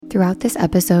Throughout this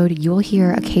episode, you'll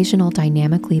hear occasional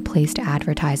dynamically placed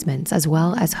advertisements as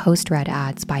well as host-read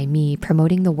ads by me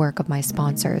promoting the work of my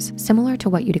sponsors, similar to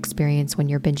what you'd experience when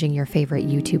you're binging your favorite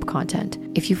YouTube content.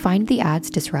 If you find the ads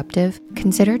disruptive,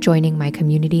 consider joining my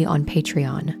community on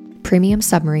Patreon. Premium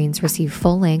Submarines receive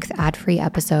full-length, ad-free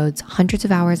episodes, hundreds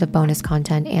of hours of bonus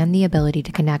content, and the ability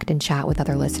to connect and chat with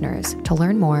other listeners. To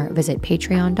learn more, visit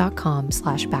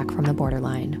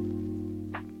patreon.com/backfromtheborderline.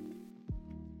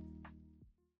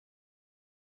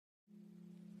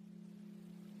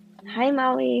 Hi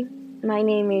Molly, my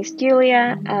name is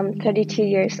Julia, I'm 32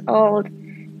 years old,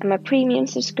 I'm a premium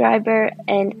subscriber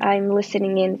and I'm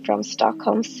listening in from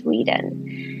Stockholm,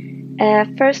 Sweden.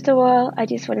 First of all, I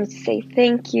just wanted to say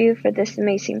thank you for this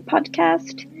amazing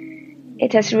podcast.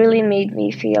 It has really made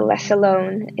me feel less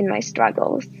alone in my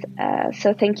struggles,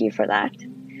 so thank you for that.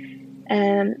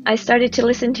 I started to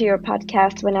listen to your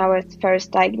podcast when I was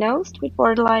first diagnosed with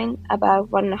borderline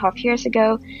about 1.5 years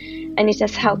ago, and it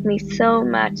has helped me so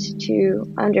much to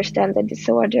understand the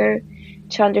disorder,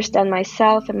 to understand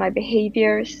myself and my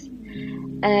behaviors,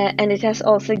 and it has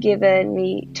also given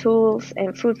me tools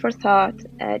and food for thought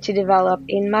to develop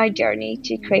in my journey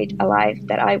to create a life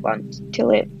that I want to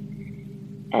live.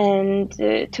 And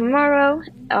tomorrow,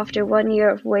 after 1 year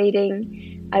of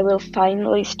waiting, I will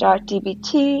finally start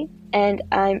DBT, and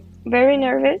I'm very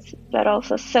nervous, but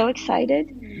also so excited.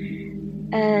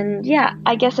 And yeah,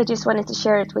 I guess I just wanted to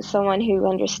share it with someone who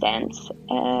understands.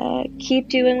 Keep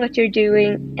doing what you're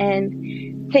doing,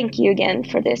 and thank you again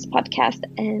for this podcast.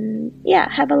 And yeah,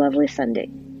 have a lovely Sunday.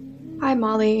 Hi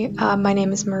Molly, my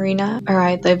name is Marina,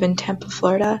 I live in Tampa,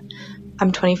 Florida.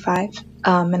 I'm 25,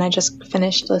 and I just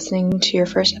finished listening to your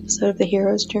first episode of The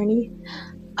Hero's Journey.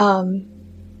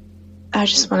 I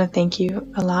just want to thank you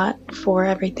a lot for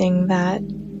everything that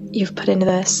you've put into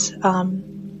this.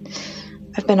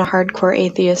 I've been a hardcore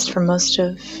atheist for most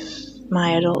of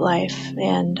my adult life,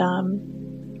 and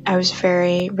I was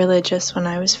very religious when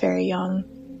I was very young.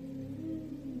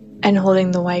 And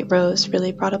holding the white rose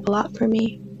really brought up a lot for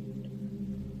me.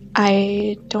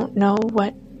 I don't know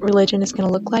what religion is going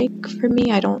to look like for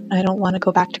me. I don't want to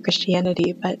go back to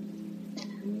Christianity, but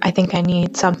I think I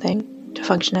need something to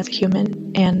function as a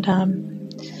human, and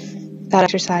that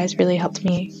exercise really helped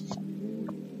me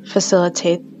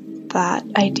facilitate that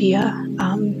idea.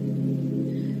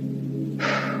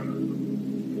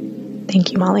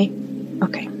 Thank you, Molly.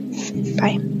 Okay,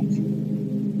 bye.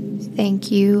 Thank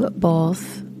you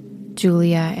both,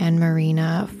 Julia and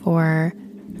Marina, for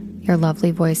your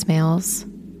lovely voicemails.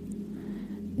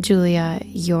 Julia,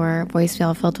 your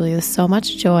voicemail filled me with so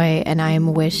much joy, and I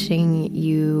am wishing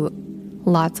you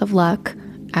lots of luck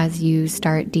as you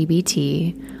start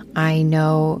DBT. I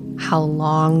know how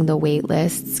long the wait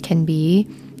lists can be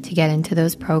to get into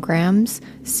those programs,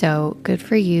 so good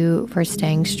for you for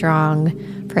staying strong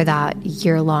for that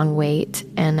year-long wait,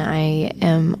 and I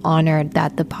am honored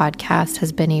that the podcast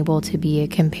has been able to be a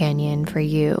companion for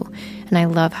you. And I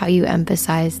love how you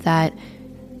emphasize that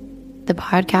the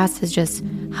podcast has just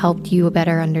helped you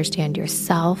better understand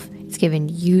yourself. It's given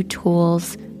you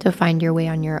tools to find your way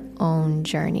on your own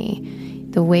journey.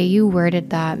 The way you worded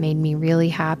that made me really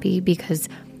happy, because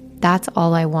that's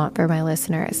all I want for my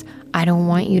listeners. I don't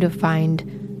want you to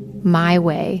find my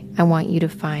way. I want you to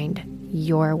find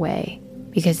your way,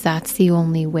 because that's the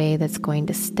only way that's going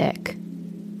to stick.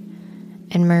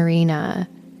 And Marina,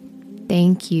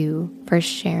 thank you for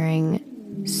sharing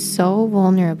so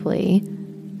vulnerably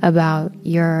about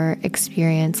your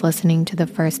experience listening to the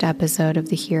first episode of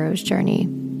The Hero's Journey.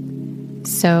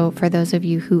 So for those of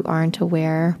you who aren't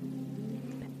aware,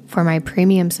 for my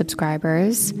premium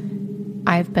subscribers,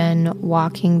 I've been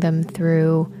walking them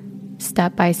through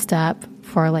step by step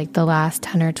for like the last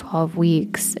 10 or 12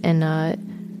 weeks in a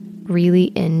really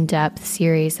in-depth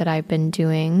series that I've been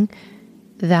doing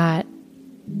that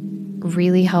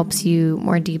really helps you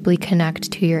more deeply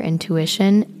connect to your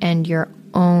intuition and your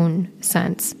own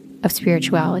sense of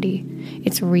spirituality.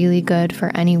 It's really good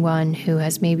for anyone who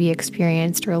has maybe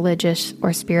experienced religious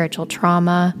or spiritual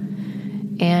trauma,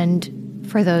 and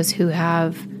for those who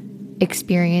have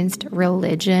experienced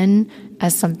religion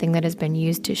as something that has been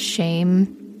used to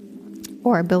shame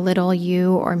or belittle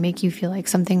you or make you feel like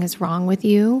something is wrong with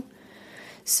you.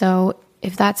 So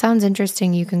if that sounds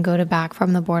interesting, you can go to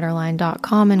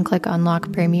backfromtheborderline.com and click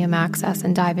Unlock Premium Access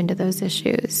and dive into those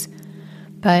issues.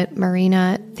 But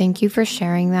Marina, thank you for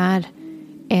sharing that.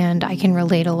 And I can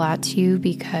relate a lot to you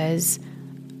because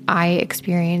I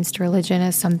experienced religion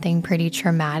as something pretty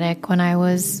traumatic when I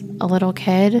was a little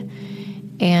kid.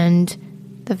 And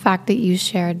the fact that you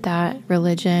shared that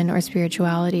religion or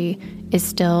spirituality is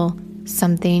still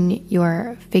something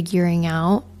you're figuring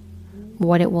out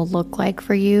what it will look like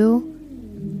for you,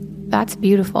 that's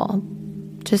beautiful.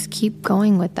 Just keep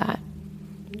going with that.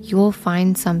 You will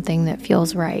find something that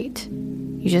feels right.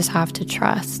 You just have to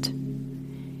trust.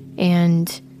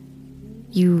 And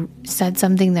you said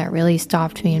something that really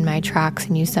stopped me in my tracks,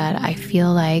 and you said, I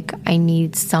feel like I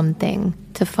need something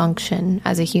to function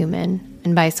as a human.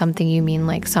 And by something, you mean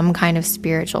like some kind of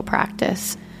spiritual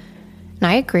practice. And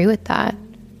I agree with that.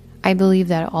 I believe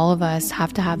that all of us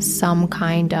have to have some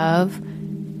kind of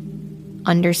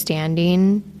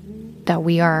understanding that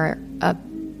we are a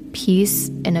piece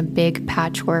in a big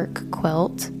patchwork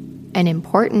quilt, an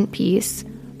important piece,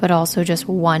 but also just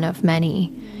one of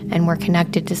many. And we're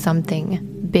connected to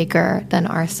something bigger than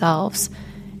ourselves.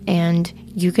 And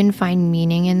you can find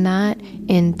meaning in that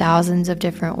in thousands of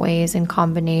different ways and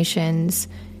combinations.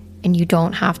 And you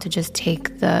don't have to just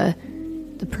take the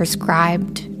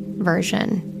prescribed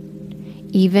version.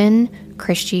 Even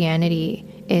Christianity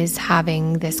is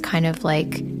having this kind of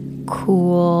like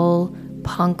cool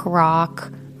punk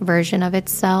rock version of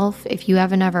itself. If you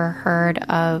haven't ever heard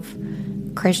of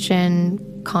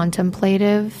Christian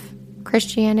contemplative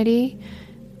Christianity,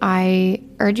 I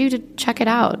urge you to check it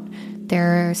out.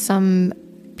 There are some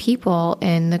people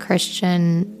in the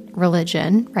Christian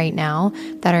religion right now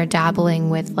that are dabbling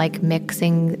with like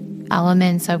mixing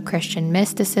elements of Christian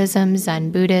mysticism,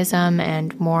 Zen Buddhism,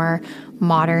 and more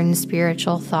modern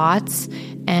spiritual thoughts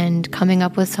and coming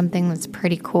up with something that's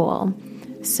pretty cool.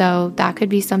 So that could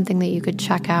be something that you could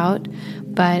check out,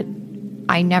 but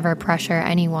I never pressure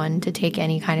anyone to take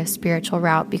any kind of spiritual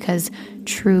route because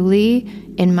truly,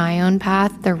 in my own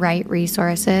path, the right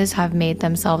resources have made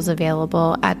themselves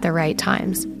available at the right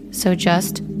times. So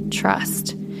just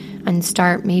trust and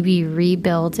start maybe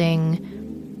rebuilding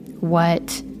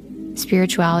what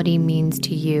spirituality means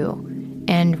to you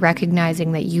and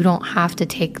recognizing that you don't have to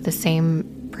take the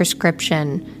same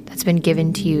prescription that's been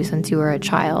given to you since you were a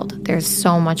child. There's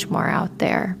so much more out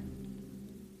there.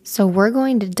 So we're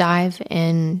going to dive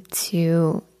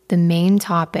into the main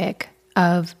topic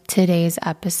of today's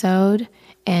episode,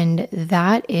 and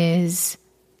that is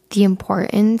the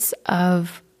importance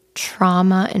of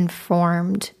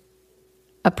trauma-informed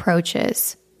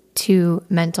approaches to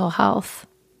mental health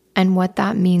and what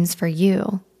that means for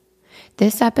you.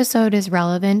 This episode is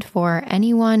relevant for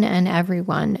anyone and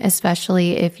everyone,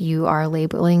 especially if you are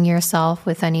labeling yourself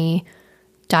with any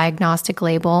diagnostic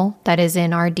label that is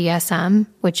in our DSM,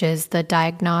 which is the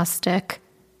Diagnostic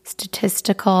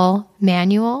Statistical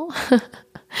Manual.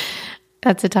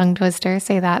 That's a tongue twister.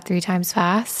 Say that 3 times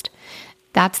fast.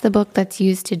 That's the book that's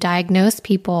used to diagnose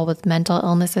people with mental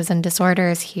illnesses and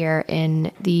disorders here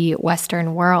in the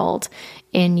Western world.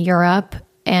 In Europe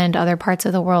and other parts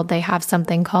of the world, they have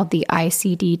something called the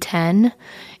ICD-10,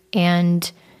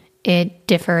 and it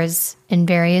differs in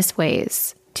various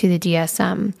ways to the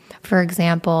DSM. For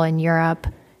example, in Europe,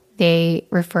 they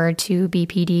refer to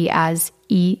BPD as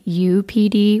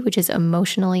EUPD, which is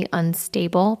emotionally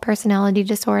unstable personality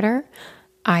disorder.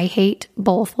 I hate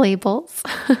both labels.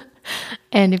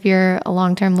 And if you're a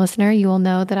long-term listener, you will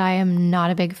know that I am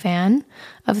not a big fan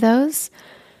of those.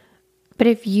 But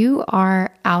if you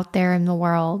are out there in the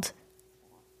world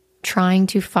trying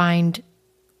to find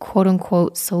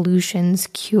quote-unquote solutions,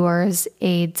 cures,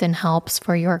 aids, and helps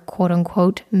for your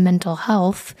quote-unquote mental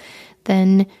health,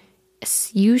 then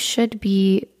you should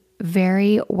be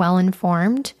very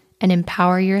well-informed and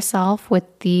empower yourself with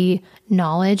the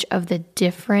knowledge of the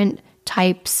different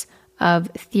types of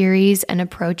theories and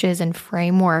approaches and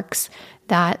frameworks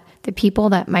that the people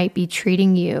that might be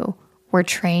treating you were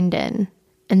trained in.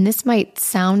 And this might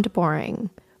sound boring,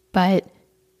 but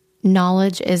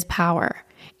knowledge is power.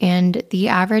 And the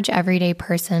average everyday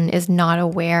person is not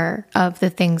aware of the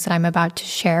things that I'm about to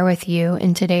share with you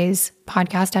in today's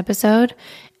podcast episode.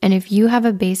 And if you have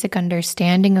a basic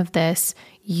understanding of this,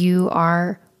 you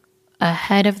are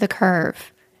ahead of the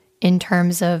curve in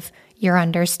terms of your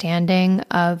understanding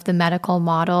of the medical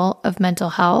model of mental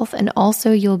health. And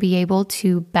also you'll be able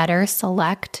to better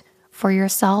select for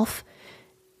yourself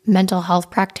mental health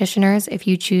practitioners if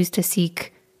you choose to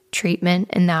seek treatment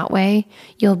in that way.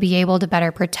 You'll be able to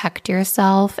better protect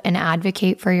yourself and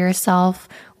advocate for yourself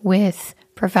with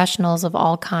professionals of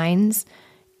all kinds.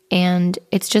 And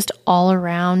it's just all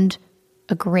around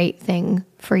a great thing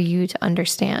for you to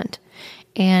understand.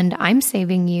 And I'm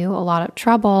saving you a lot of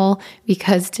trouble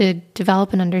because to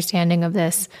develop an understanding of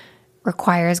this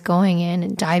requires going in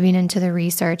and diving into the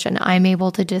research. And I'm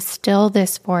able to distill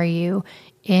this for you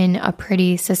in a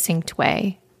pretty succinct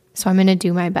way. So I'm going to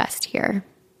do my best here.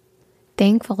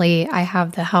 Thankfully, I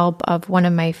have the help of one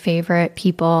of my favorite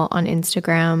people on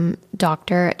Instagram,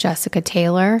 Dr. Jessica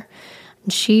Taylor.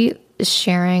 She is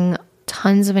sharing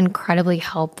tons of incredibly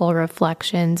helpful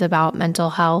reflections about mental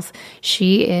health.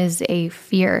 She is a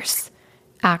fierce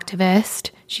activist.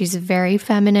 She's very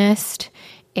feminist,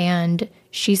 and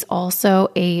she's also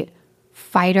a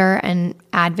fighter and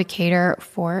advocator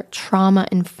for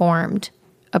trauma-informed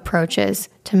approaches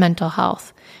to mental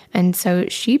health. And so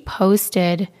she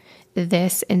posted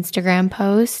this Instagram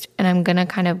post, and I'm going to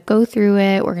kind of go through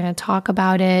it. We're going to talk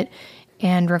about it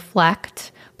and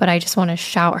reflect, but I just want to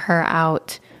shout her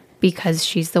out because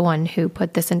she's the one who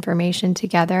put this information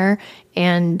together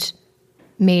and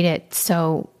made it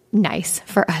so nice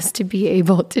for us to be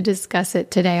able to discuss it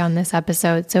today on this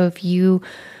episode. So if you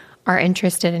are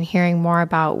interested in hearing more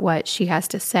about what she has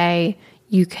to say,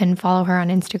 you can follow her on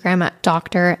Instagram at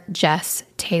Dr. Jess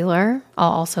Taylor.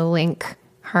 I'll also link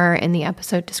her in the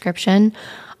episode description.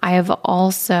 I have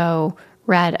also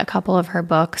read a couple of her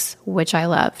books, which I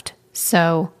loved.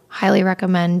 So highly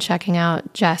recommend checking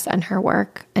out Jess and her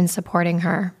work and supporting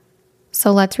her.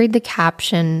 So let's read the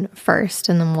caption first,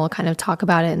 and then we'll kind of talk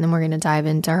about it, and then we're going to dive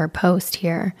into her post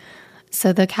here.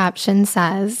 So the caption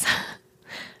says,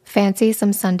 "Fancy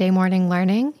some Sunday morning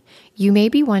learning? You may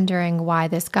be wondering why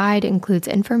this guide includes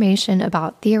information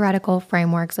about theoretical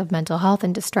frameworks of mental health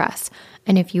and distress.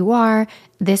 And if you are,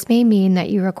 this may mean that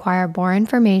you require more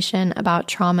information about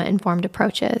trauma-informed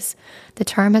approaches. The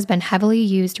term has been heavily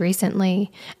used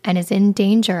recently and is in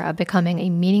danger of becoming a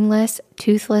meaningless,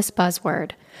 toothless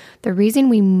buzzword. The reason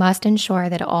we must ensure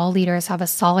that all leaders have a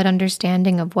solid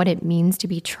understanding of what it means to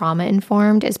be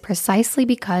trauma-informed is precisely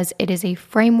because it is a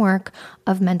framework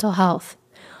of mental health.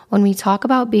 When we talk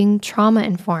about being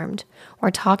trauma-informed, we're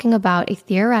talking about a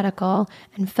theoretical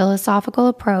and philosophical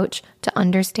approach to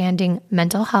understanding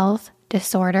mental health,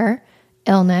 disorder,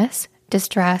 illness,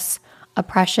 distress,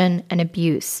 oppression, and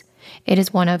abuse. It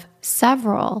is one of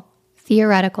several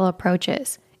theoretical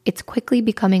approaches. It's quickly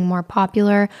becoming more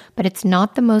popular, but it's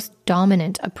not the most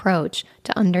dominant approach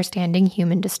to understanding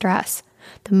human distress.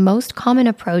 The most common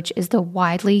approach is the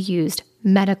widely used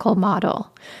medical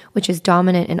model, which is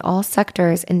dominant in all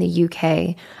sectors in the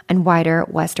UK and wider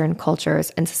Western cultures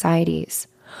and societies.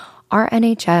 Our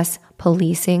NHS,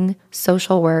 policing,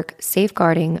 social work,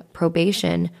 safeguarding,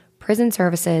 probation, prison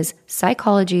services,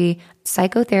 psychology,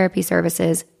 psychotherapy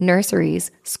services,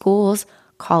 nurseries, schools,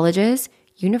 colleges,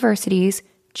 universities,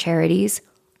 charities,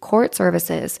 court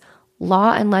services,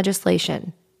 law and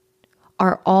legislation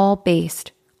are all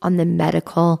based on the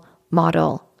medical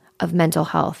model of mental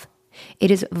health.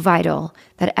 It is vital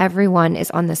that everyone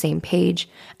is on the same page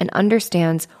and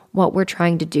understands what we're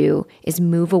trying to do is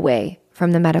move away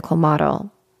from the medical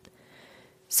model.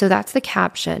 So that's the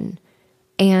caption.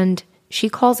 And she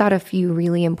calls out a few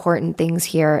really important things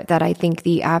here that I think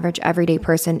the average everyday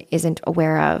person isn't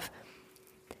aware of.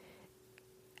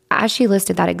 As she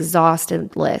listed that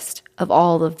exhaustive list of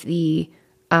all of the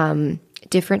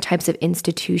different types of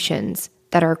institutions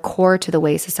that are core to the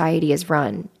way society is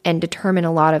run and determine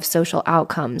a lot of social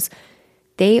outcomes,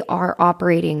 they are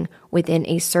operating within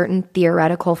a certain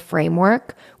theoretical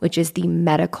framework, which is the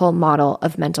medical model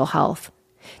of mental health.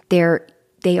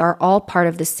 They are all part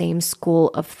of the same school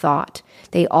of thought.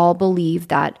 They all believe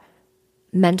that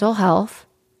mental health,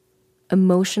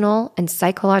 emotional and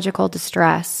psychological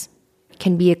distress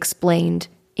can be explained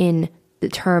in the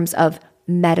terms of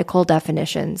medical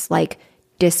definitions like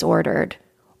disordered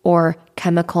or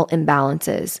chemical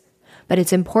imbalances. But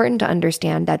it's important to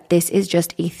understand that this is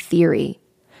just a theory.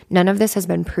 None of this has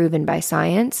been proven by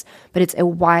science, but it's a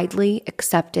widely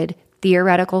accepted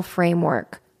theoretical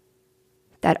framework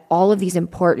that all of these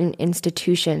important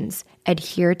institutions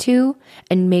adhere to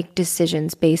and make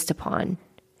decisions based upon.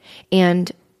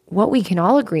 And what we can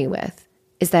all agree with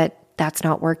is that that's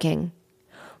not working.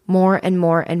 More and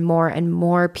more and more and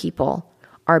more people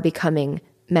are becoming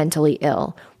mentally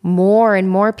ill. More and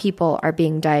more people are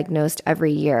being diagnosed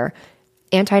every year.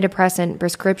 Antidepressant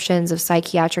prescriptions of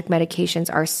psychiatric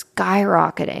medications are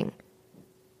skyrocketing.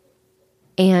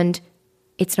 And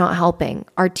it's not helping.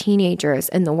 Our teenagers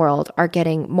in the world are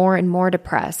getting more and more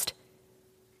depressed.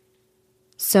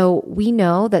 So we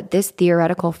know that this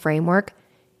theoretical framework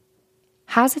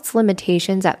has its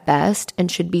limitations at best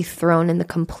and should be thrown in the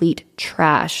complete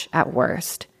trash at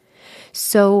worst.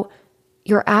 So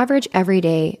your average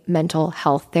everyday mental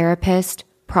health therapist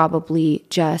probably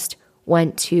just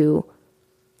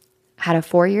had a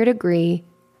 4-year degree,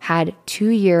 had 2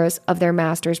 years of their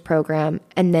master's program,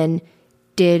 and then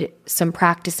did some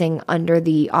practicing under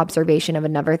the observation of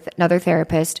another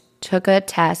therapist, took a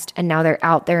test, and now they're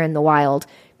out there in the wild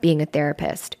being a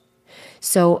therapist.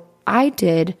 So I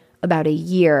did about a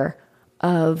year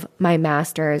of my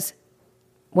master's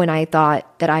when I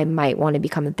thought that I might want to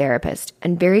become a therapist.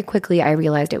 And very quickly, I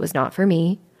realized it was not for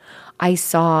me. I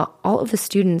saw all of the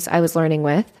students I was learning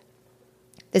with.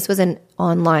 This was an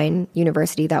online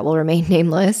university that will remain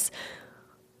nameless.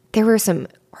 There were some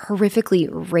horrifically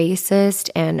racist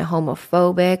and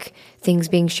homophobic things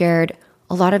being shared.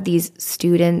 A lot of these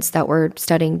students that were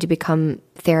studying to become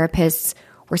therapists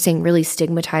were saying really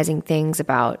stigmatizing things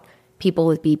about people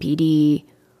with BPD.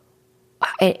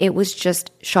 It was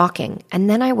just shocking. And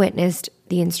then I witnessed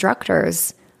the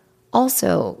instructors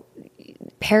also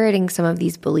parroting some of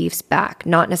these beliefs back,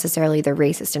 not necessarily the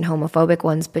racist and homophobic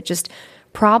ones, but just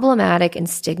problematic and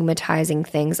stigmatizing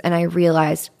things. And I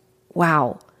realized,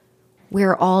 wow,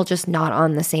 we're all just not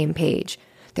on the same page.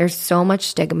 There's so much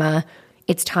stigma.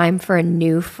 It's time for a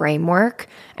new framework.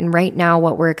 And right now,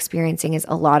 what we're experiencing is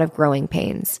a lot of growing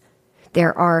pains.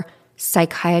 There are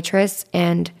psychiatrists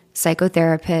and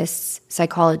psychotherapists,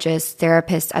 psychologists,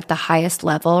 therapists at the highest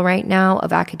level right now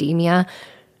of academia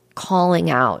calling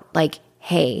out like,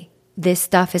 hey, this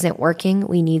stuff isn't working.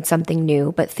 We need something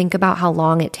new. But think about how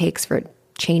long it takes for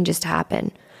changes to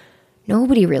happen.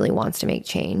 Nobody really wants to make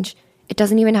change. It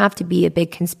doesn't even have to be a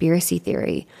big conspiracy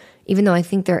theory, even though I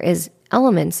think there is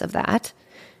elements of that.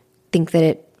 I think that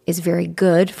it is very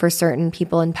good for certain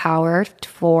people in power,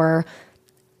 for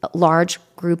large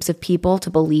groups of people to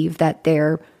believe that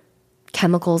their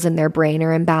chemicals in their brain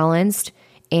are imbalanced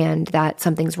and that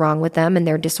something's wrong with them and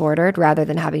they're disordered, rather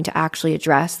than having to actually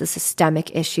address the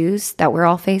systemic issues that we're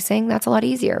all facing. That's a lot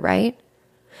easier, right?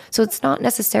 So it's not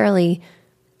necessarily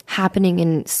happening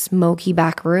in smoky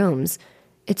back rooms.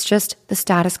 It's just the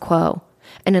status quo.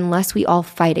 And unless we all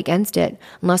fight against it,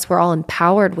 unless we're all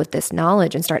empowered with this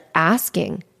knowledge and start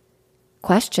asking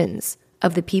questions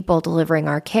of the people delivering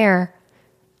our care,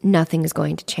 nothing is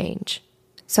going to change.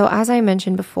 So as I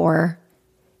mentioned before,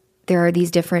 there are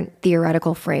these different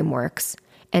theoretical frameworks,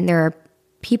 and there are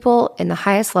people in the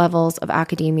highest levels of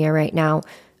academia right now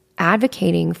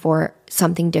advocating for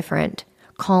something different,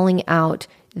 calling out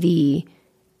the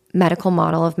medical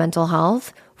model of mental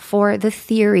health for the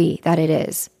theory that it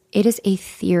is. It is a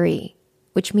theory,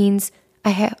 which means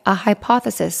a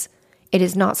hypothesis. It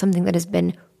is not something that has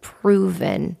been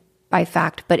proven by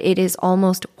fact, but it is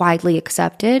almost widely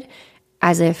accepted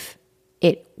as if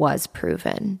it was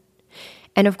proven.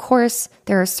 And of course,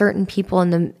 there are certain people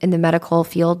in the medical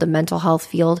field, the mental health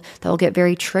field, that will get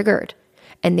very triggered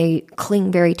and they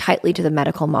cling very tightly to the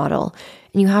medical model.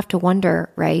 And you have to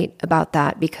wonder, right, about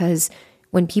that, because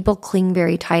when people cling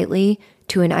very tightly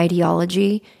to an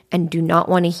ideology and do not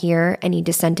want to hear any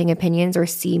dissenting opinions or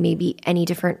see maybe any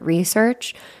different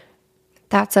research,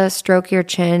 that's a stroke your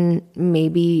chin,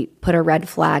 maybe put a red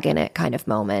flag in it kind of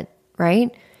moment,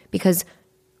 right? Because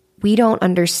we don't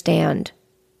understand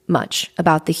much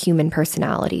about the human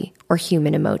personality or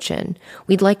human emotion.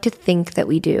 We'd like to think that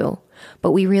we do,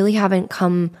 but we really haven't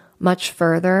come much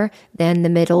further than the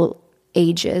Middle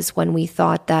Ages, when we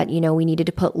thought that, we needed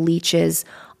to put leeches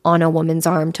on a woman's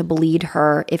arm to bleed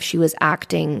her if she was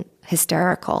acting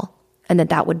hysterical, and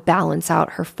that would balance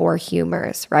out her four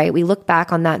humors, right? We look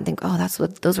back on that and think, oh,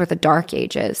 those were the dark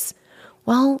ages.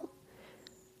 Well,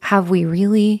 have we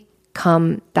really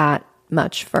come that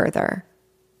much further?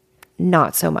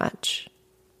 Not so much.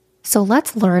 So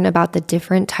let's learn about the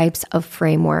different types of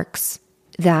frameworks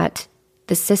that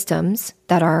the systems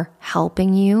that are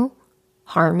helping you,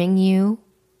 harming you,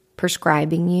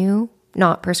 prescribing you,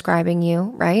 not prescribing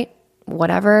you, right?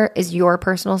 Whatever is your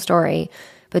personal story.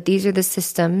 But these are the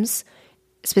systems,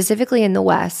 specifically in the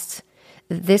West.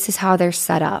 This is how they're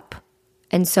set up.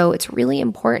 And so it's really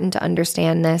important to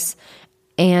understand this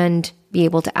and be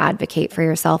able to advocate for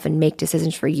yourself and make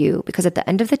decisions for you. Because at the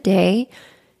end of the day,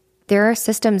 there are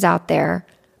systems out there,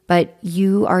 but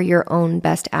you are your own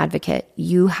best advocate.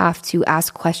 You have to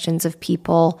ask questions of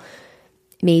people,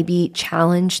 maybe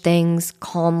challenge things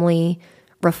calmly,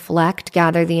 reflect,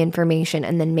 gather the information,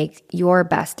 and then make your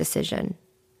best decision.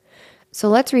 So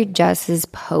let's read Jess's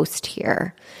post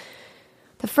here.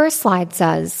 The first slide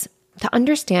says, to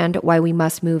understand why we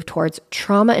must move towards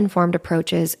trauma-informed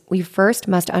approaches, we first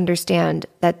must understand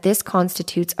that this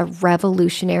constitutes a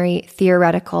revolutionary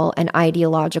theoretical and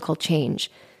ideological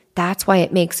change. That's why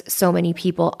it makes so many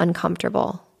people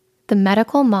uncomfortable. The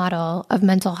medical model of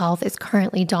mental health is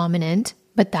currently dominant,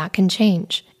 but that can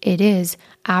change. It is,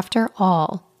 after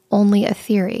all, only a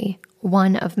theory,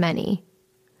 one of many.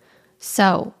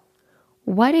 So,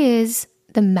 what is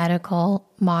the medical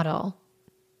model?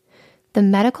 The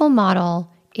medical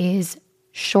model is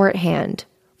shorthand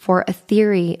for a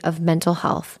theory of mental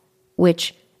health,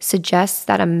 which suggests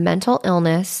that a mental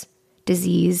illness,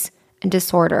 disease, and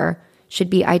disorder should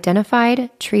be identified,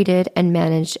 treated, and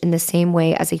managed in the same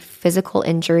way as a physical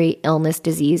injury, illness,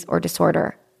 disease, or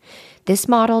disorder. This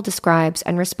model describes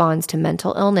and responds to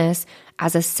mental illness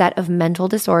as a set of mental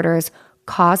disorders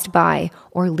caused by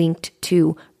or linked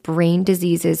to brain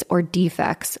diseases or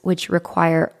defects which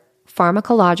require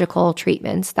pharmacological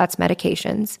treatments, that's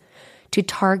medications, to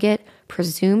target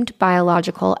presumed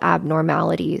biological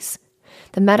abnormalities.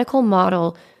 The medical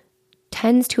model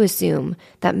tends to assume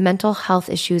that mental health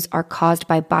issues are caused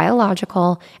by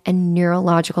biological and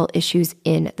neurological issues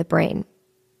in the brain.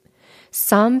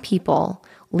 Some people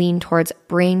lean towards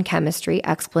brain chemistry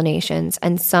explanations,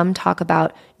 and some talk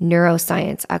about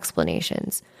neuroscience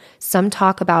explanations. Some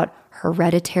talk about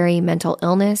hereditary mental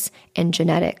illness and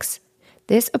genetics.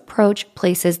 This approach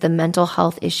places the mental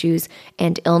health issues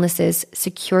and illnesses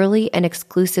securely and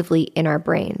exclusively in our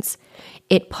brains.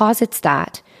 It posits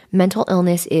that mental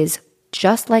illness is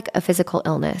just like a physical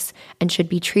illness and should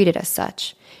be treated as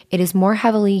such. It is more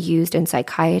heavily used in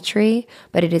psychiatry,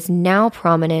 but it is now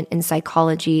prominent in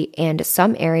psychology and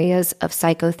some areas of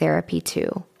psychotherapy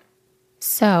too.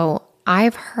 So,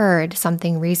 I've heard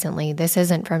something recently, this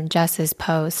isn't from Jess's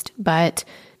post, but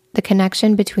the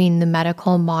connection between the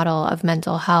medical model of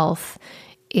mental health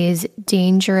is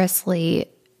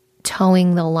dangerously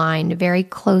towing the line very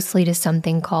closely to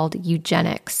something called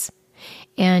eugenics.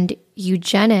 And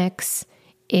eugenics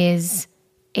is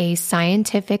a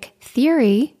scientific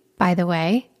theory, by the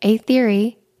way, a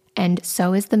theory, and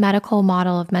so is the medical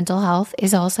model of mental health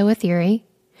is also a theory.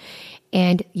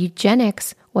 And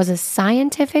eugenics was a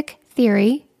scientific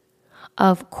theory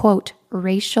of, quote,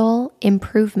 racial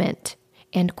improvement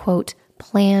and, quote,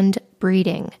 planned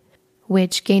breeding,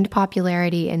 which gained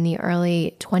popularity in the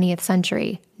early 20th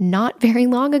century, not very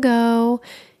long ago.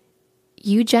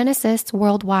 Eugenicists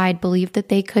worldwide believed that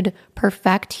they could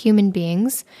perfect human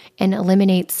beings and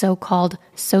eliminate so-called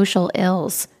social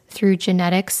ills through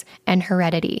genetics and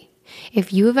heredity.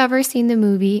 If you have ever seen the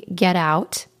movie Get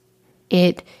Out,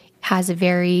 it has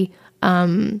very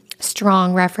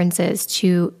strong references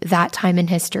to that time in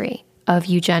history of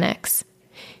eugenics.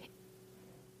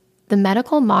 The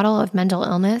medical model of mental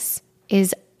illness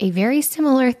is a very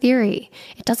similar theory.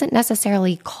 It doesn't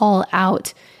necessarily call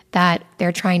out that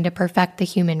they're trying to perfect the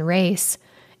human race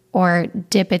or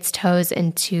dip its toes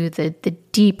into the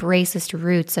deep racist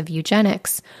roots of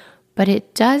eugenics, but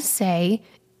it does say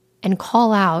and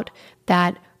call out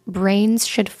that brains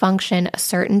should function a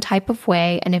certain type of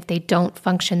way, and if they don't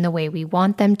function the way we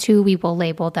want them to, we will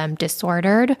label them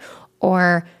disordered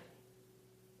or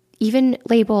even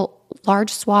label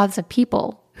large swaths of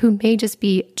people who may just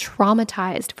be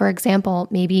traumatized. For example,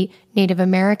 maybe Native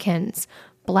Americans,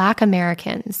 Black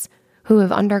Americans who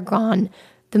have undergone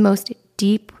the most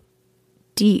deep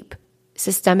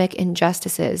systemic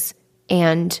injustices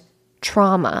and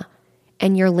trauma,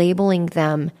 and you're labeling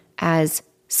them as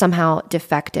somehow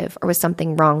defective or with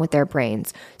something wrong with their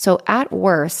brains. So at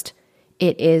worst,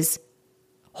 it is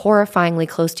horrifyingly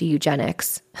close to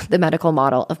eugenics, the medical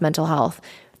model of mental health.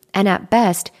 And at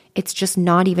best, it's just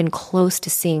not even close to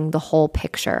seeing the whole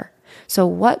picture. So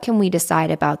what can we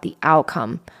decide about the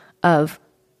outcome of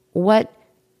what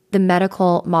the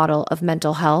medical model of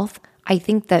mental health? I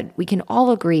think that we can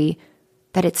all agree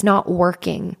that it's not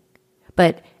working,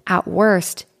 but at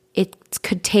worst, it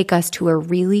could take us to a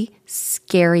really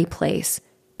scary place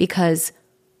because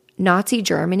Nazi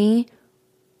Germany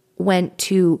went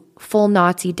to full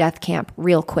Nazi death camp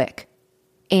real quick.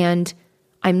 And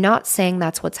I'm not saying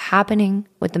that's what's happening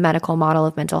with the medical model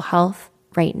of mental health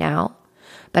right now,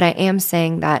 but I am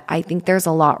saying that I think there's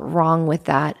a lot wrong with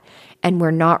that, and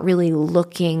we're not really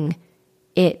looking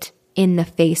it in the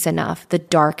face enough, the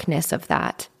darkness of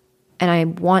that. And I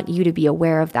want you to be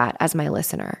aware of that as my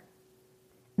listener.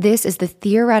 This is the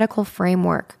theoretical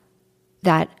framework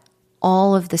that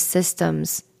all of the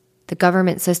systems, the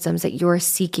government systems that you're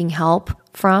seeking help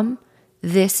from,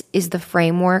 this is the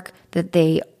framework that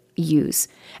they use.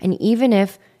 And even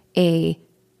if a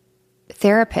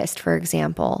therapist, for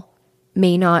example,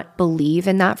 may not believe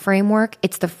in that framework,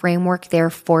 it's the framework they're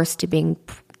forced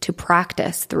to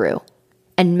practice through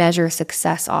and measure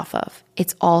success off of.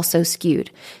 It's all so skewed.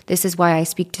 This is why I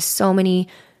speak to so many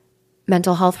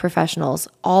mental health professionals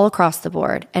all across the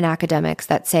board and academics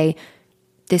that say,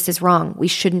 this is wrong. We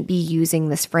shouldn't be using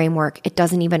this framework. It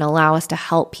doesn't even allow us to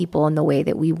help people in the way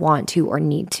that we want to or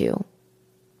need to.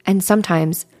 And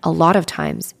sometimes, a lot of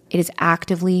times, it is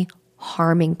actively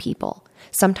harming people.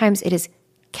 Sometimes it is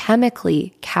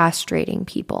chemically castrating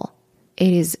people.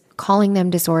 It is calling them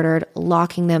disordered,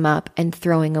 locking them up, and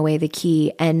throwing away the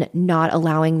key and not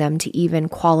allowing them to even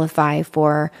qualify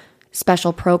for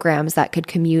special programs that could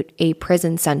commute a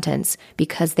prison sentence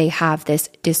because they have this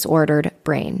disordered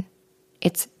brain.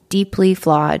 It's deeply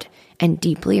flawed and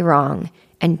deeply wrong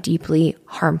and deeply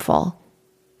harmful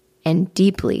and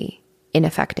deeply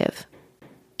ineffective.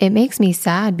 It makes me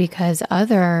sad because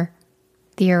other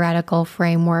theoretical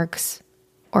frameworks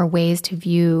or ways to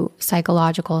view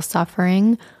psychological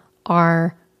suffering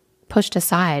are pushed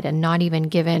aside and not even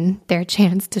given their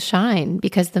chance to shine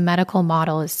because the medical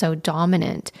model is so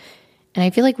dominant. And I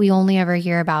feel like we only ever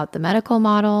hear about the medical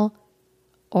model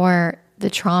or the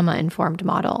trauma-informed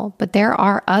model, but there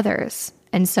are others.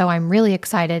 And so I'm really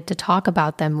excited to talk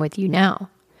about them with you now.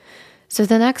 So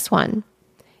the next one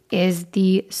is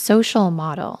the social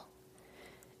model.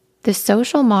 The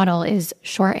social model is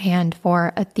shorthand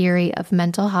for a theory of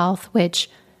mental health, which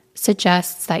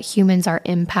suggests that humans are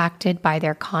impacted by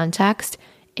their context,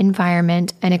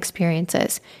 environment, and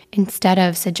experiences, instead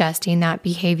of suggesting that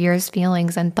behaviors,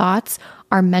 feelings, and thoughts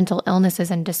are mental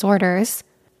illnesses and disorders.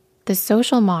 The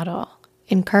social model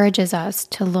encourages us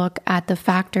to look at the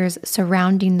factors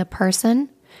surrounding the person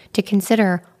to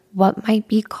consider what might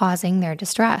be causing their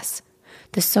distress.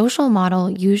 The social model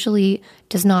usually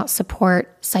does not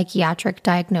support psychiatric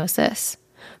diagnosis,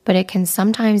 but it can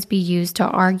sometimes be used to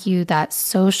argue that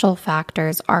social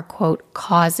factors are, quote,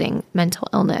 causing mental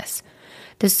illness.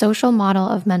 The social model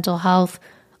of mental health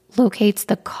locates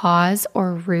the cause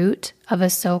or root of a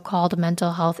so-called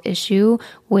mental health issue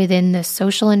within the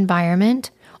social environment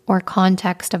or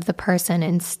context of the person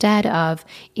instead of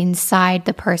inside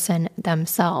the person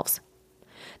themselves.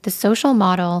 The social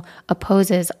model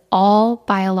opposes all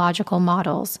biological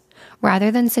models.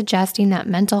 Rather than suggesting that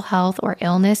mental health or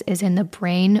illness is in the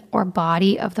brain or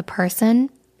body of the person,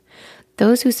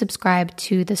 those who subscribe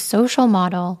to the social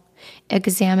model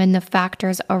examine the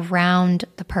factors around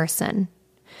the person.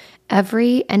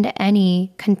 Every and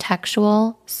any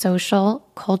contextual, social,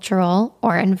 cultural,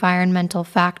 or environmental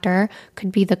factor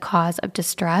could be the cause of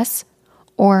distress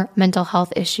or mental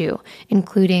health issue,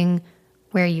 including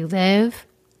where you live,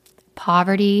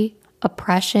 poverty,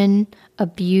 oppression,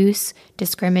 abuse,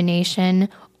 discrimination,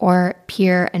 or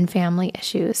peer and family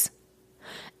issues.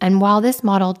 And while this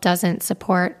model doesn't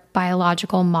support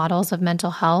biological models of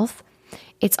mental health,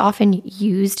 it's often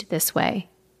used this way.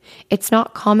 It's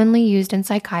not commonly used in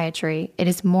psychiatry. It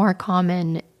is more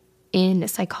common in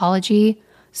psychology,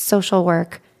 social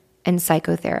work, and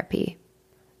psychotherapy.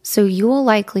 So you will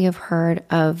likely have heard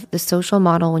of the social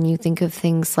model when you think of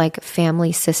things like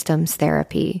family systems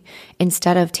therapy.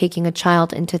 Instead of taking a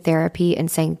child into therapy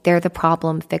and saying they're the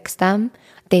problem, fix them,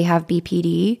 they have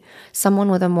BPD,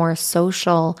 someone with a more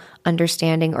social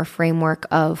understanding or framework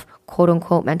of quote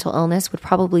unquote mental illness would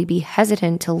probably be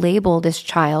hesitant to label this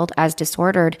child as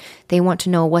disordered. They want to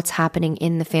know what's happening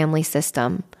in the family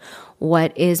system.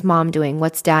 What is mom doing?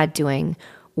 What's dad doing?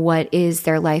 What is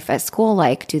their life at school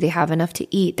like? Do they have enough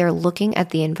to eat? They're looking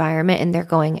at the environment and they're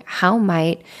going, how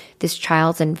might this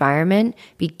child's environment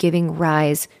be giving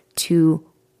rise to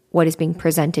what is being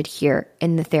presented here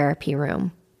in the therapy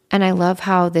room? And I love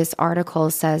how this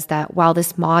article says that while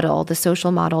this model, the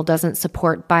social model, doesn't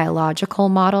support biological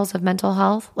models of mental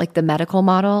health, like the medical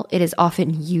model, it is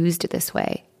often used this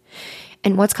way.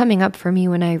 And what's coming up for me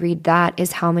when I read that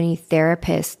is how many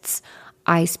therapists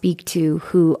I speak to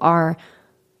who are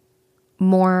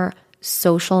more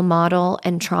social model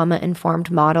and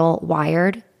trauma-informed model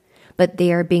wired, but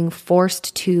they are being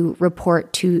forced to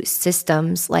report to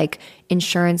systems like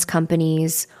insurance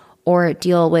companies or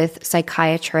deal with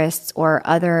psychiatrists or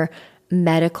other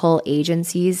medical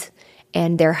agencies,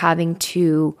 and they're having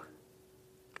to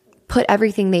put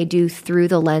everything they do through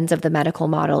the lens of the medical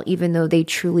model, even though they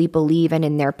truly believe and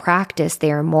in their practice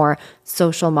they are more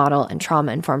social model and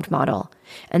trauma-informed model.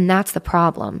 And that's the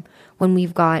problem. When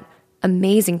we've got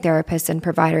amazing therapists and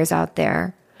providers out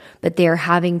there, but they're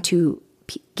having to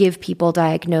give people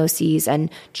diagnoses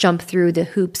and jump through the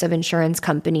hoops of insurance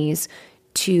companies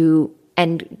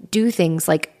and do things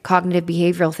like cognitive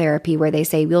behavioral therapy, where they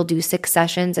say we'll do 6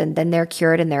 sessions and then they're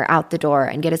cured and they're out the door,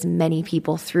 and get as many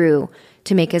people through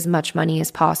to make as much money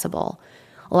as possible.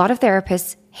 A lot of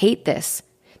therapists hate this.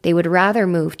 They would rather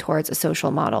move towards a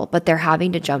social model, but they're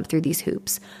having to jump through these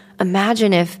hoops.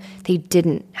 Imagine if they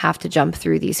didn't have to jump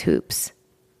through these hoops.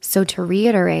 So to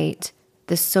reiterate,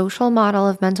 the social model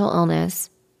of mental illness,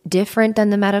 different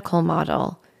than the medical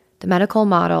model. The medical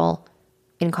model,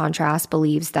 in contrast,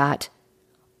 believes that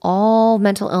all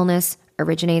mental illness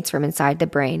originates from inside the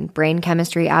brain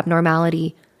chemistry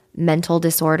abnormality, mental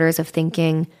disorders of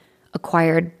thinking,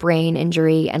 acquired brain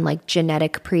injury, and like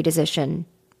genetic predisposition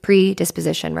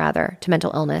to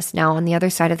mental illness. Now, on the other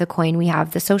side of the coin, we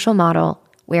have the social model,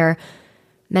 where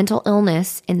mental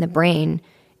illness in the brain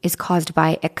is caused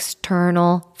by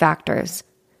external factors,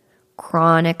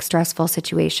 chronic stressful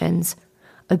situations,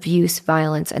 abuse,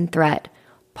 violence, and threat,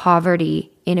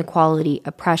 poverty, inequality,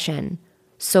 oppression,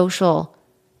 social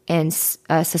and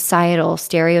societal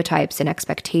stereotypes and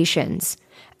expectations,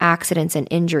 accidents and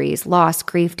injuries, loss,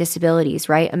 grief, disabilities,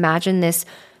 right? Imagine this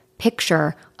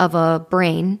picture of a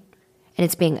brain and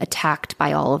it's being attacked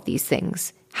by all of these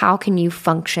things. How can you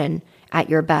function at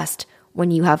your best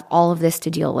when you have all of this to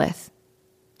deal with?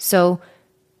 So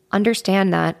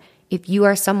understand that if you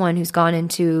are someone who's gone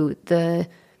into the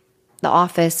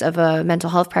office of a mental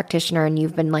health practitioner and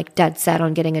you've been like dead set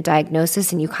on getting a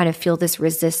diagnosis and you kind of feel this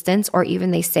resistance, or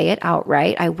even they say it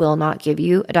outright, I will not give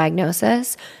you a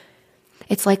diagnosis,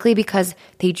 it's likely because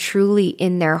they truly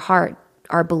in their heart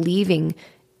are believing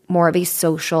more of a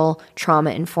social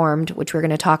trauma-informed, which we're going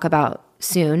to talk about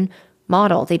soon,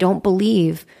 model. They don't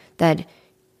believe that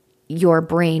your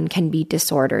brain can be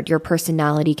disordered, your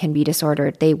personality can be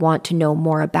disordered. They want to know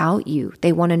more about you.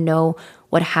 They want to know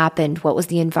what happened, what was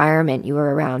the environment you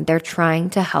were around. They're trying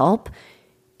to help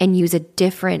and use a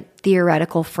different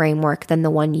theoretical framework than the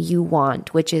one you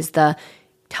want, which is the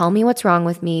tell me what's wrong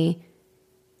with me,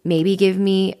 maybe give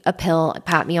me a pill,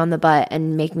 pat me on the butt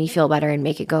and make me feel better and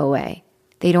make it go away.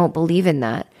 They don't believe in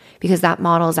that because that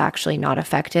model is actually not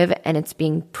effective and it's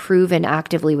being proven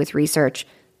actively with research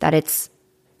that it's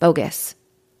bogus.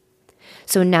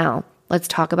 So now let's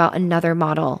talk about another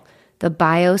model, the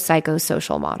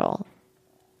biopsychosocial model.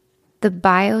 The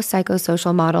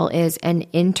biopsychosocial model is an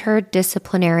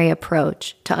interdisciplinary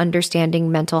approach to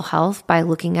understanding mental health by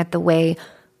looking at the way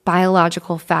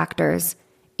biological factors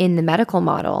in the medical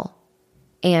model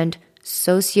and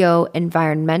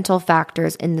socio-environmental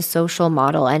factors in the social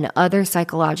model and other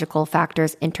psychological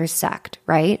factors intersect,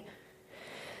 right?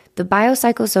 The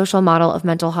biopsychosocial model of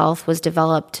mental health was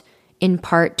developed in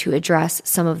part to address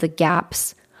some of the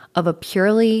gaps of a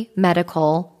purely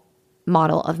medical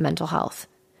model of mental health.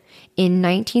 In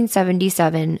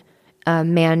 1977, a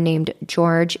man named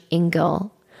George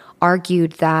Engel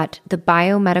argued that the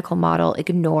biomedical model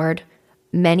ignored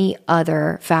many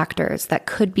other factors that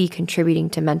could be contributing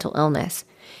to mental illness.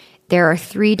 There are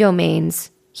 3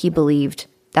 domains, he believed,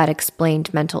 that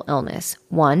explained mental illness.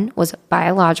 One was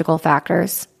biological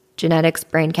factors, genetics,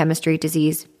 brain chemistry,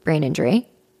 disease, brain injury.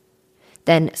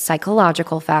 Then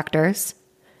psychological factors,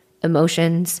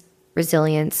 emotions,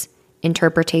 resilience,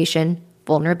 interpretation,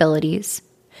 vulnerabilities.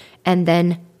 And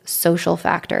then social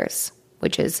factors,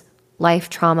 which is life,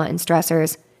 trauma, and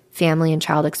stressors, family and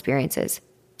child experiences.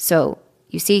 So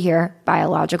you see here,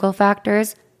 biological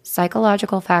factors,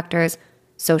 psychological factors,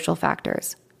 social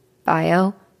factors.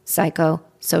 Bio, psycho,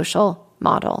 social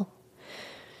model.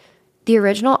 The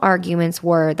original arguments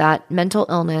were that mental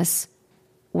illness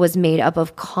was made up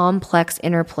of complex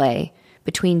interplay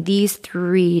between these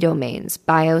 3 domains,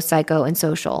 bio, psycho, and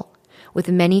social, with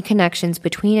many connections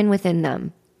between and within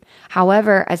them.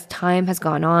 However, as time has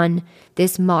gone on,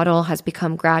 this model has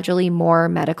become gradually more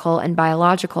medical and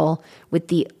biological, with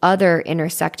the other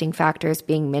intersecting factors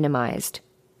being minimized.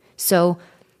 So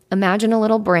imagine a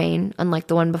little brain, unlike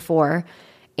the one before,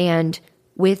 and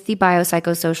with the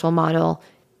biopsychosocial model,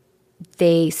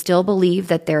 they still believe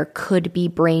that there could be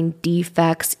brain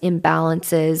defects,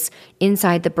 imbalances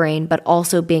inside the brain, but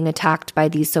also being attacked by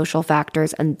these social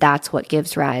factors, and that's what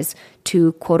gives rise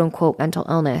to quote-unquote mental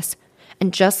illness.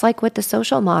 And just like with the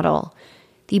social model,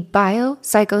 the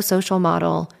biopsychosocial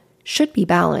model should be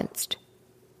balanced.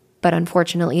 But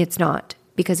unfortunately, it's not.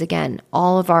 Because again,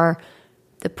 all of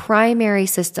the primary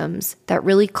systems that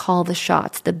really call the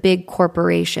shots, the big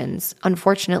corporations,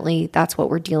 unfortunately, that's what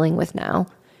we're dealing with now.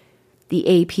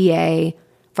 The APA,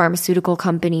 pharmaceutical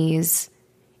companies,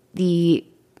 the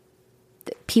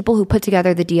people who put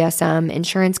together the DSM,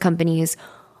 insurance companies,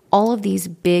 all of these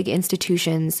big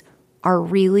institutions are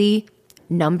really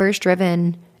numbers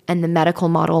driven, and the medical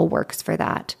model works for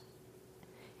that.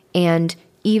 And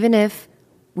even if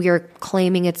we are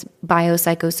claiming it's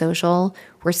biopsychosocial,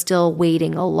 we're still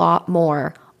waiting a lot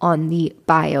more on the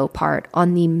bio part,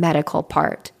 on the medical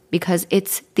part, because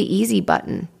it's the easy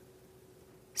button.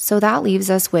 So that leaves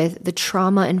us with the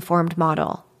trauma-informed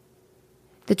model.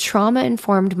 The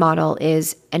trauma-informed model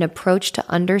is an approach to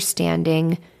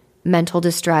understanding mental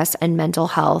distress and mental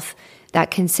health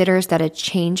that considers that a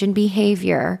change in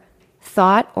behavior,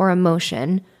 thought, or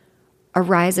emotion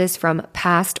arises from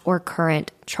past or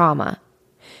current trauma.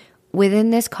 Within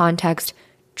this context,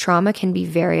 trauma can be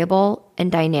variable and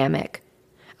dynamic.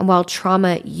 And while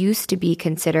trauma used to be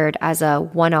considered as a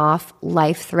one-off,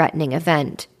 life-threatening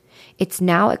event, it's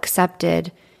now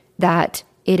accepted that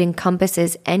it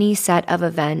encompasses any set of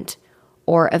event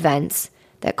or events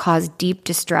that cause deep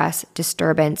distress,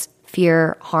 disturbance,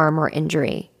 fear, harm, or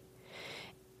injury.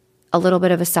 A little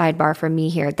bit of a sidebar from me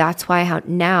here. That's why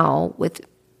now, with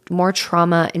more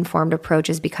trauma-informed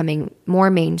approaches becoming more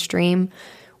mainstream,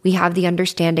 we have the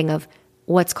understanding of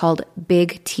what's called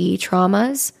big T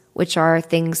traumas, which are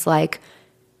things like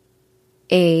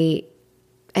an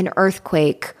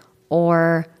earthquake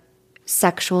or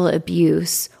sexual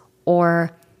abuse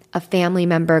or a family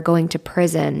member going to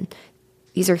prison.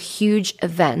 These are huge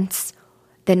events.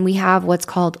 Then we have what's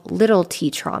called little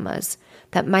T traumas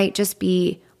that might just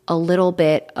be a little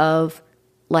bit of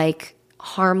like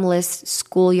harmless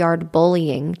schoolyard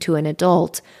bullying to an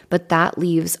adult, but that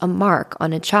leaves a mark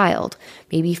on a child.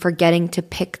 Maybe forgetting to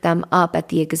pick them up at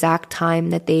the exact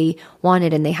time that they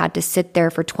wanted and they had to sit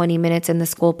there for 20 minutes in the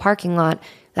school parking lot.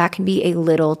 That can be a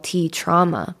little T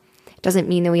trauma. It doesn't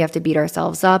mean that we have to beat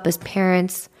ourselves up as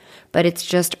parents, but it's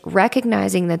just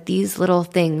recognizing that these little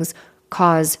things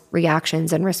cause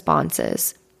reactions and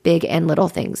responses, big and little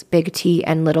things, big T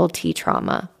and little T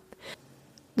trauma.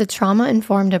 The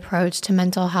trauma-informed approach to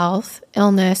mental health,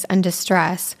 illness, and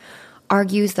distress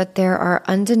argues that there are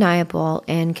undeniable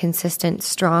and consistent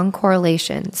strong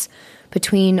correlations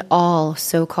between all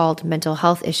so-called mental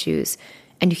health issues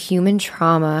and human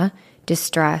trauma,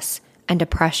 distress, and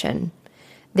depression.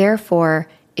 Therefore,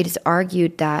 it is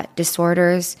argued that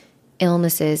disorders,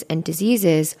 illnesses, and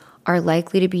diseases are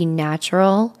likely to be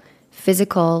natural,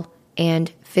 physical,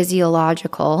 and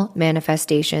physiological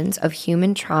manifestations of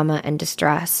human trauma and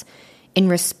distress in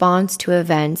response to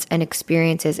events and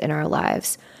experiences in our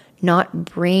lives, not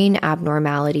brain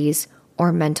abnormalities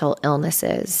or mental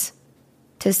illnesses.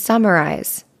 To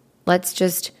summarize, let's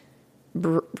just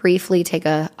briefly take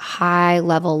a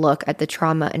high-level look at the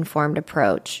trauma-informed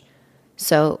approach.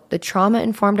 So the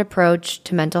trauma-informed approach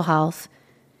to mental health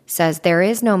says there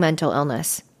is no mental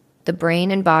illness. The brain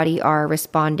and body are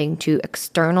responding to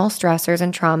external stressors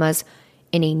and traumas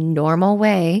in a normal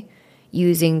way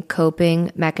using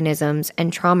coping mechanisms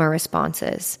and trauma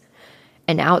responses.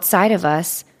 And outside of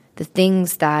us, the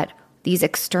things that these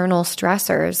external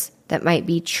stressors that might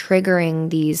be triggering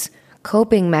these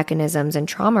coping mechanisms and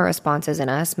trauma responses in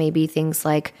us may be things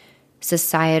like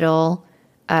societal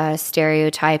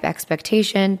stereotype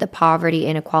expectation, the poverty,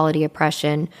 inequality,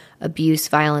 oppression, abuse,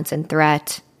 violence, and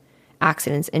threat,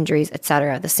 accidents, injuries,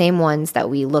 etc. The same ones that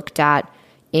we looked at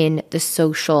in the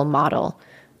social model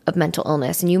of mental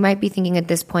illness. And you might be thinking at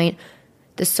this point,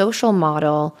 the social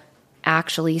model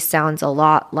actually sounds a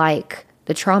lot like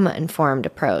the trauma-informed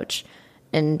approach.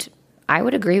 And I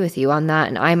would agree with you on that.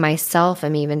 And I myself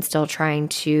am even still trying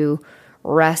to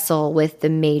wrestle with the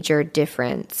major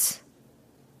difference.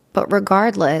 But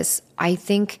regardless, I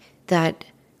think that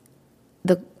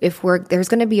if there's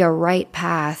going to be a right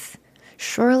path,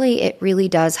 surely it really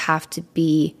does have to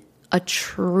be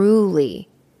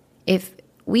if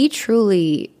we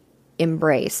truly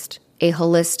embraced a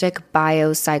holistic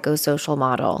biopsychosocial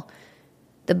model,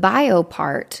 the bio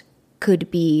part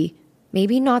could be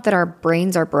maybe not that our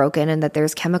brains are broken and that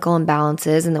there's chemical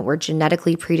imbalances and that we're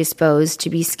genetically predisposed to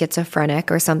be schizophrenic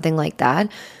or something like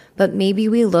that, but maybe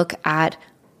we look at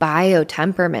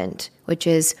biotemperament, which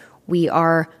is we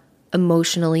are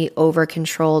emotionally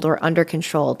over-controlled or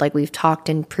under-controlled, like we've talked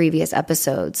in previous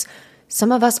episodes.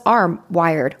 Some of us are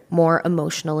wired more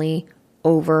emotionally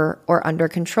over or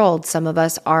under-controlled. Some of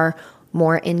us are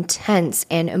more intense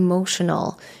and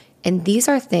emotional. And these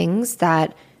are things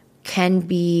that can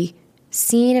be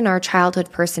seen in our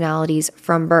childhood personalities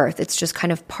from birth. It's just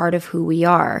kind of part of who we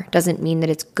are. Doesn't mean that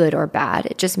it's good or bad.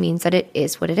 It just means that it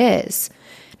is what it is.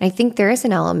 And I think there is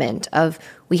an element of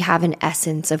we have an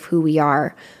essence of who we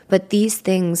are, but these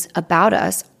things about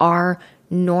us, our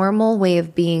normal way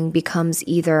of being becomes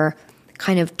either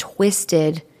kind of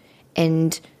twisted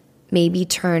and maybe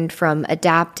turned from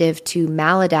adaptive to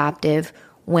maladaptive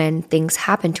when things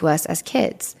happen to us as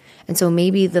kids. And so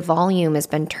maybe the volume has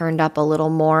been turned up a little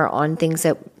more on things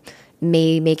that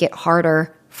may make it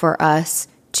harder for us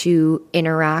to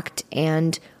interact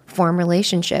and form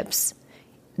relationships.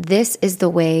 This is the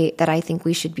way that I think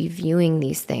we should be viewing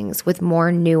these things, with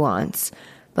more nuance.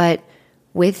 But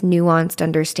with nuanced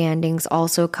understandings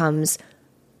also comes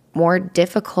more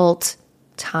difficult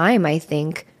time, I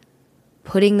think,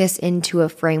 putting this into a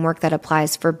framework that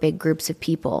applies for big groups of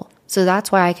people. So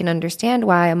that's why I can understand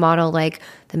why a model like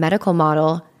the medical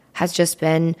model has just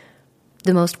been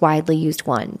the most widely used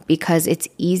one, because it's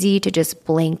easy to just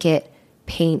blanket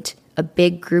paint a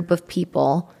big group of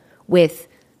people with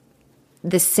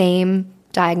the same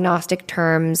diagnostic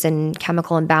terms and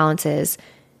chemical imbalances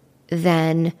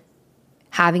than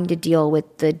having to deal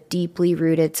with the deeply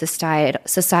rooted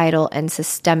societal and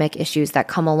systemic issues that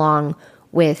come along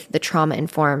with the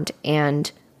trauma-informed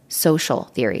and social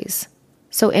theories.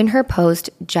 So in her post,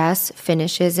 Jess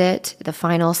finishes it. The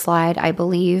final slide, I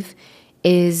believe,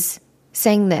 is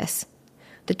saying this: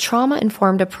 the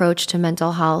trauma-informed approach to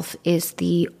mental health is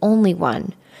the only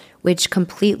one which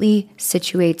completely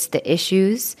situates the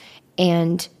issues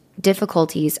and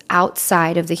difficulties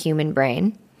outside of the human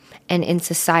brain and in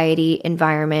society,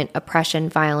 environment, oppression,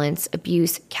 violence,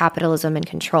 abuse, capitalism, and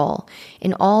control.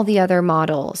 In all the other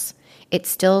models, it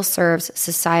still serves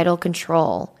societal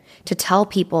control to tell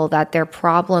people that their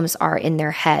problems are in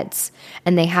their heads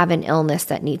and they have an illness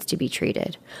that needs to be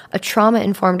treated. A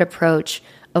trauma-informed approach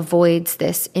avoids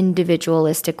this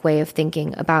individualistic way of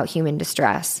thinking about human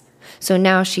distress. So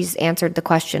now she's answered the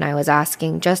question I was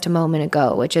asking just a moment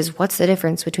ago, which is, what's the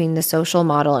difference between the social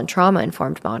model and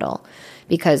trauma-informed model?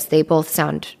 Because they both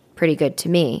sound pretty good to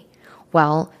me.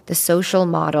 Well, the social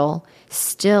model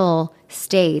still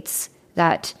states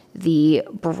that the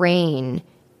brain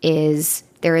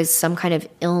there is some kind of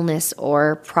illness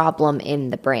or problem in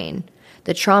the brain.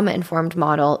 The trauma-informed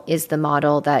model is the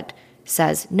model that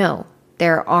says, no,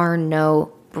 there are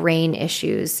no brain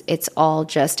issues. It's all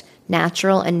just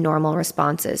natural and normal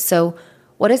responses. So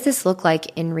what does this look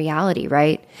like in reality,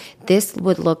 right? This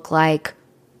would look like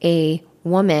a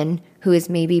woman who has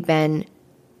maybe been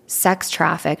sex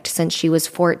trafficked since she was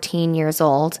 14 years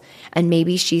old, and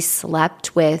maybe she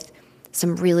slept with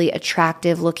some really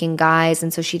attractive looking guys,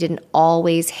 and so she didn't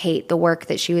always hate the work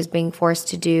that she was being forced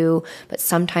to do, but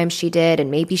sometimes she did,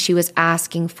 and maybe she was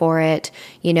asking for it,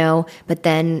 but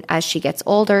then as she gets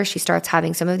older, she starts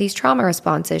having some of these trauma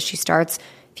responses. She starts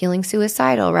feeling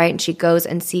suicidal, right? And she goes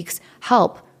and seeks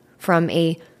help from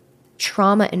a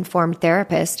trauma-informed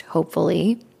therapist,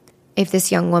 hopefully. If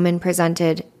this young woman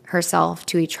presented herself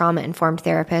to a trauma-informed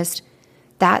therapist,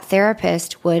 that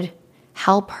therapist would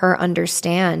help her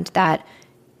understand that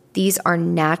these are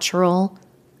natural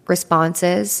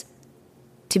responses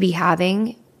to be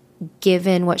having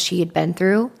given what she had been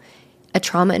through. A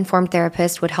trauma-informed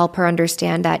therapist would help her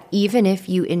understand that even if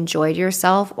you enjoyed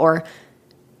yourself or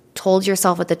told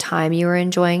yourself at the time you were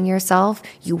enjoying yourself,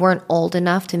 you weren't old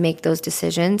enough to make those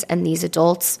decisions, and these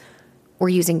adults were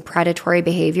using predatory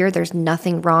behavior. There's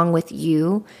nothing wrong with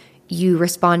you. You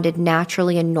responded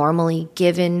naturally and normally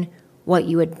given what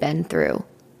you had been through.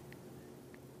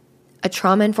 A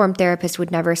trauma-informed therapist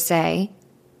would never say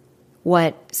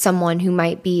what someone who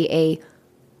might be a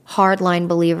hardline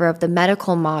believer of the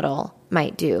medical model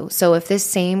might do. So if this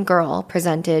same girl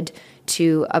presented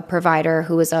to a provider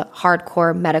who was a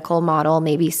hardcore medical model,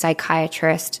 maybe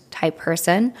psychiatrist type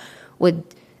person, would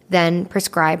then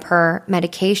prescribe her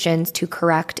medications to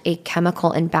correct a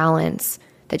chemical imbalance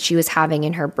that she was having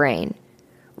in her brain,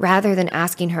 rather than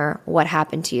asking her, what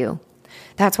happened to you?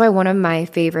 That's why one of my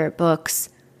favorite books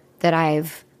that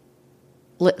I've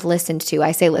listened to,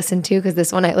 I say listened to because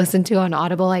this one I listened to on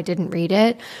Audible, I didn't read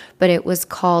it, but it was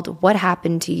called What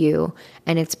Happened to You?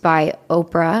 And it's by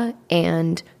Oprah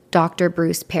and Dr.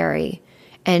 Bruce Perry.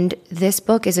 And this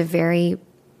book is a very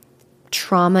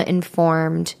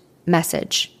trauma-informed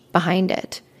message behind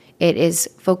it. It is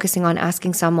focusing on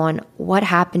asking someone, what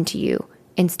happened to you?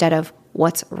 Instead of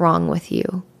what's wrong with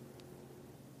you.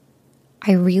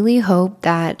 I really hope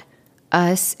that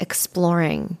us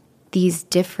exploring these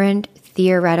different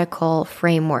theoretical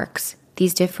frameworks,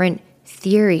 these different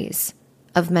theories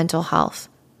of mental health,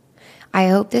 I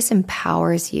hope this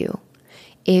empowers you.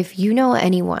 If you know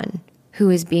anyone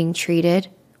who is being treated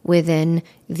within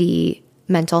the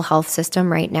mental health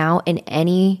system right now in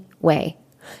any way,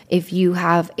 if you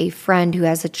have a friend who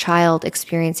has a child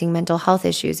experiencing mental health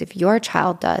issues, if your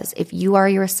child does, if you are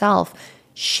yourself,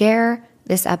 share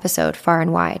this episode far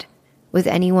and wide with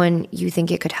anyone you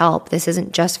think it could help. This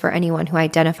isn't just for anyone who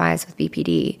identifies with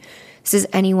BPD. This is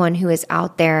anyone who is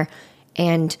out there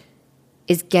and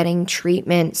is getting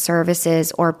treatment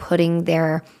services or putting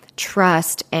their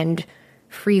trust and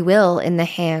free will in the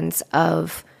hands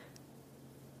of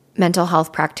mental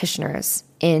health practitioners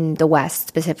in the West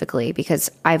specifically,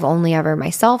 because I've only ever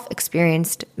myself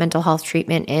experienced mental health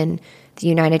treatment in the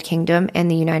United Kingdom and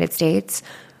the United States.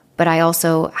 But I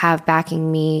also have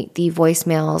backing me the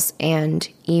voicemails and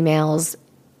emails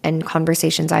and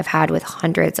conversations I've had with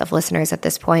hundreds of listeners at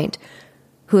this point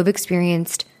who have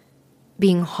experienced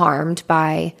being harmed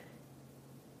by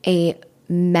a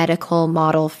medical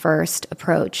model first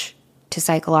approach to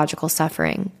psychological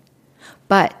suffering.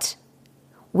 But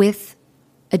with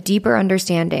a deeper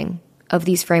understanding of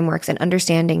these frameworks and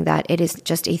understanding that it is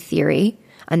just a theory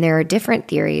and there are different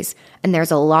theories and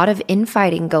there's a lot of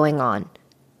infighting going on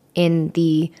in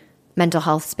the mental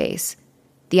health space,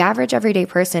 the average everyday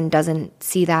person doesn't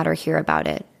see that or hear about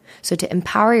it. So to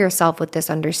empower yourself with this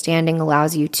understanding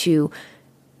allows you to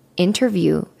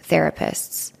interview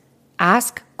therapists,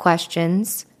 ask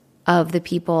questions of the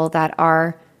people that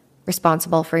are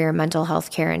responsible for your mental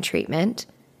health care and treatment,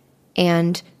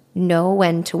 and know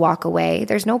when to walk away.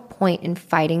 There's no point in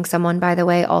fighting someone, by the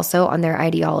way, also on their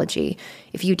ideology.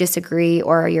 If you disagree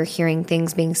or you're hearing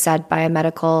things being said by a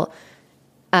mental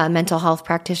health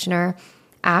practitioner,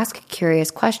 ask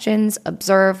curious questions,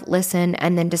 observe, listen,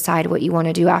 and then decide what you want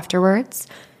to do afterwards.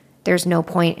 There's no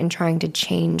point in trying to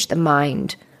change the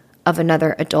mind of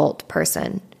another adult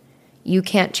person. You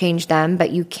can't change them,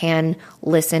 but you can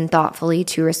listen thoughtfully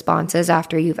to responses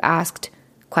after you've asked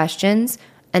questions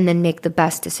and then make the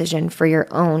best decision for your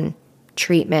own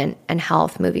treatment and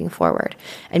health moving forward.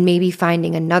 And maybe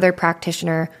finding another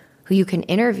practitioner who you can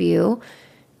interview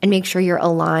and make sure you're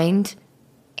aligned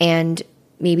and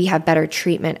maybe have better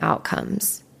treatment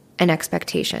outcomes and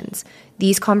expectations.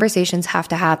 These conversations have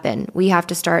to happen. We have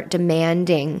to start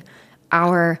demanding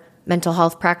our mental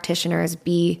health practitioners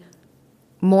be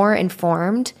more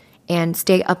informed and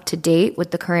stay up to date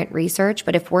with the current research.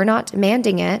 But if we're not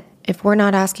demanding it, if we're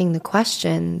not asking the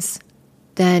questions,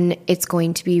 then it's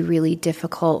going to be really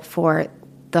difficult for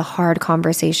the hard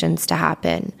conversations to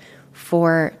happen,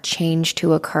 for change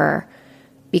to occur,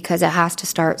 because it has to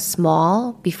start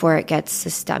small before it gets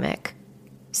systemic.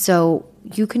 So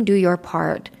you can do your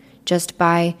part just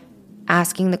by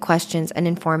asking the questions and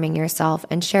informing yourself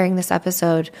and sharing this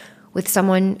episode with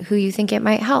someone who you think it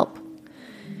might help.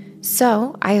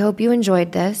 So I hope you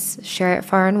enjoyed this. Share it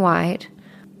far and wide.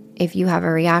 If you have a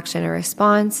reaction or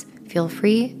response, feel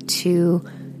free to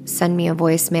send me a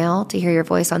voicemail to hear your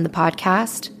voice on the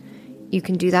podcast. You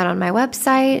can do that on my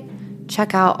website.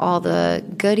 Check out all the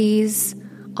goodies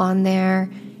on there.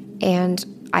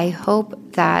 And I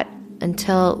hope that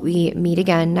until we meet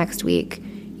again next week,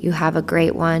 you have a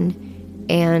great one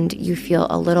and you feel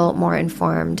a little more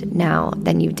informed now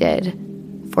than you did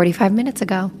 45 minutes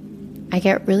ago. I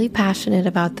get really passionate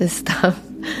about this stuff.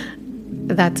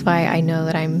 That's why I know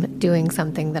that I'm doing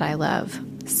something that I love.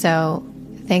 So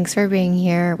thanks for being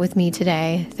here with me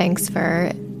today. Thanks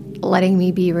for letting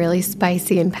me be really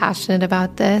spicy and passionate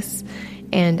about this.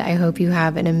 And I hope you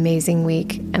have an amazing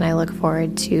week. And I look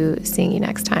forward to seeing you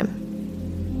next time.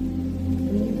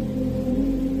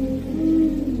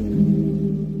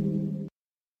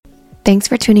 Thanks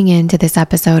for tuning in to this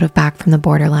episode of Back from the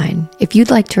Borderline. If you'd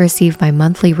like to receive my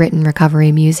monthly written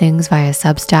recovery musings via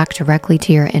Substack directly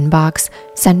to your inbox,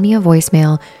 send me a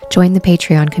voicemail, join the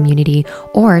Patreon community,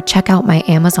 or check out my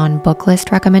Amazon book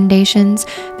list recommendations.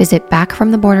 Visit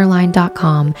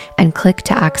backfromtheborderline.com and click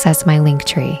to access my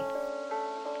Linktree.